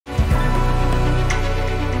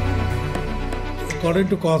According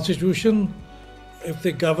to Constitution, if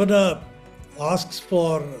the governor asks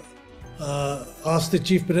the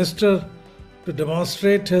Chief Minister to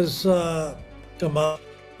demonstrate his command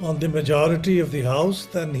on the majority of the House,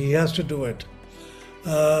 then he has to do it.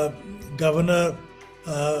 Governor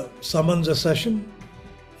summons a session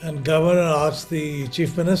and governor asks the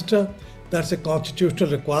Chief Minister. That's a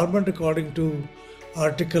constitutional requirement according to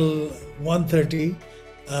Article 130,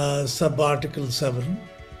 sub-article 7.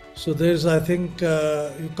 So there's, I think,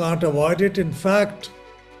 you can't avoid it. In fact,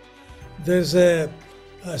 there's a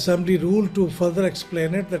assembly rule to further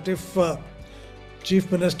explain it, that if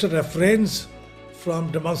Chief Minister refrains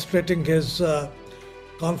from demonstrating his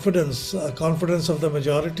confidence of the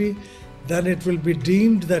majority, then it will be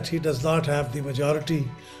deemed that he does not have the majority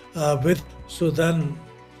so then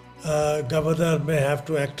governor may have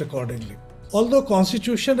to act accordingly. Although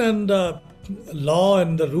Constitution and law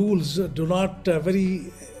and the rules do not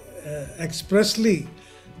very expressly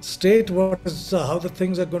state how the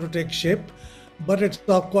things are going to take shape, but it's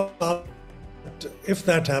if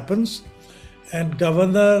that happens and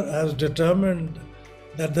governor has determined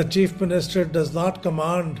that the Chief Minister does not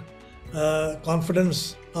command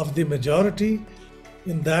confidence of the majority,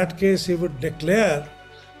 in that case he would declare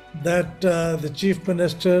that the Chief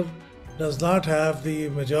Minister does not have the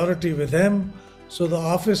majority with him, so the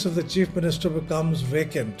office of the Chief Minister becomes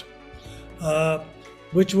vacant,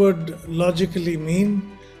 which would logically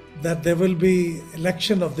mean that there will be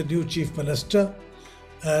election of the new Chief Minister.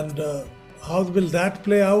 And how will that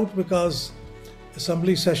play out? Because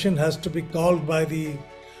assembly session has to be called by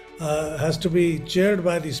has to be chaired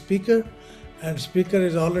by the Speaker, and Speaker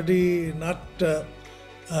is already not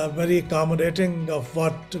very accommodating of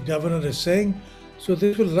what the governor is saying. So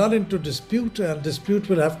this will run into dispute, and dispute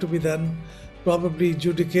will have to be then probably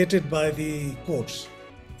adjudicated by the courts.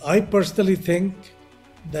 I personally think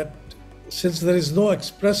that since there is no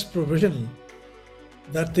express provision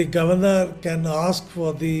that the governor can ask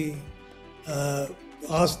the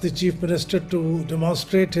Chief Minister to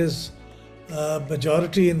demonstrate his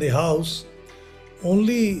majority in the House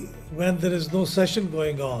only when there is no session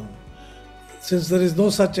going on. Since there is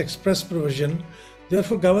no such express provision,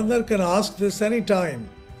 therefore governor can ask this any time.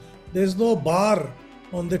 There is no bar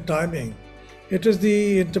on the timing. It is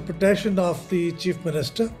the interpretation of the Chief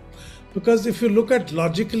Minister, because if you look at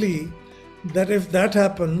logically, that if that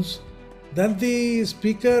happens, then the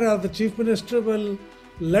Speaker or the Chief Minister will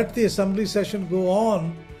let the assembly session go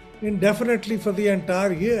on indefinitely for the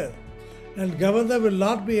entire year, and governor will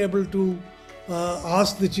not be able to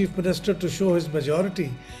ask the Chief Minister to show his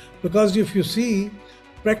majority, because if you see,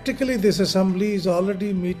 practically this assembly is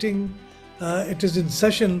already meeting, it is in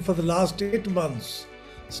session for the last 8 months.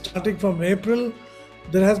 Starting from April,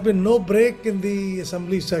 there has been no break in the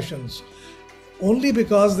assembly sessions, only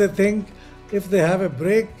because they think if they have a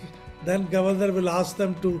break, then governor will ask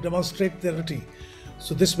them to demonstrate their majority.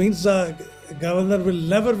 So this means governor will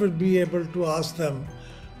never be able to ask them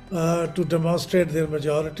to demonstrate their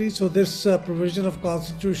majority. So this provision of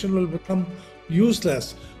Constitution will become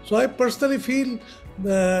useless. So I personally feel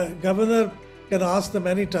the governor can ask them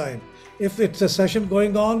anytime. If it's a session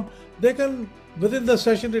going on, they can, within the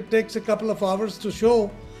session, it takes a couple of hours to show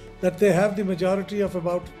that they have the majority of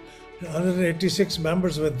about 186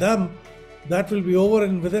 members with them. That will be over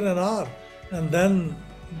within an hour, and then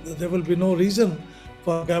there will be no reason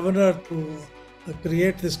for governor to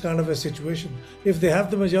create this kind of a situation. If they have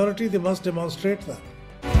the majority, they must demonstrate that.